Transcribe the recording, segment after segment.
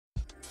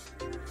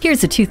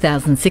Here's a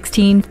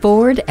 2016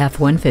 Ford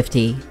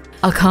F-150.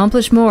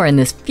 Accomplish more in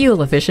this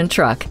fuel-efficient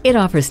truck. It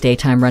offers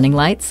daytime running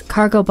lights,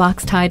 cargo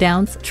box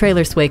tie-downs,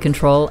 trailer sway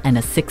control, and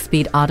a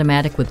 6-speed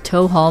automatic with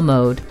tow haul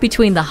mode.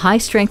 Between the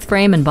high-strength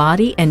frame and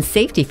body and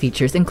safety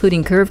features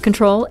including curve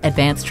control,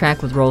 advanced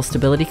track with roll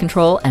stability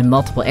control, and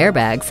multiple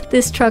airbags,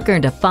 this truck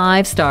earned a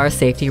 5-star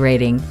safety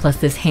rating. Plus,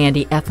 this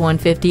handy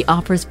F-150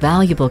 offers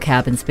valuable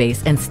cabin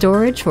space and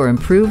storage for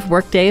improved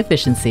workday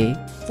efficiency.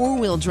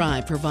 Four-wheel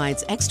drive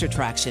provides extra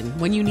traction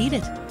when you need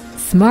it.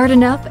 Smart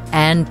enough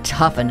and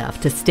tough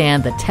enough to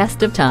stand the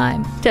test of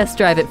time. Test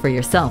drive it for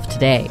yourself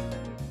today.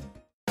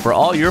 For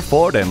all your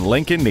Ford and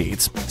Lincoln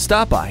needs,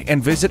 stop by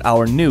and visit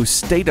our new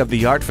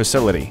state-of-the-art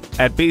facility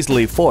at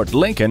Beasley Ford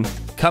Lincoln.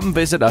 Come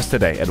visit us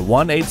today at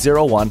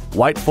 1801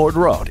 White Ford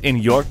Road in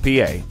York,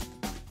 PA.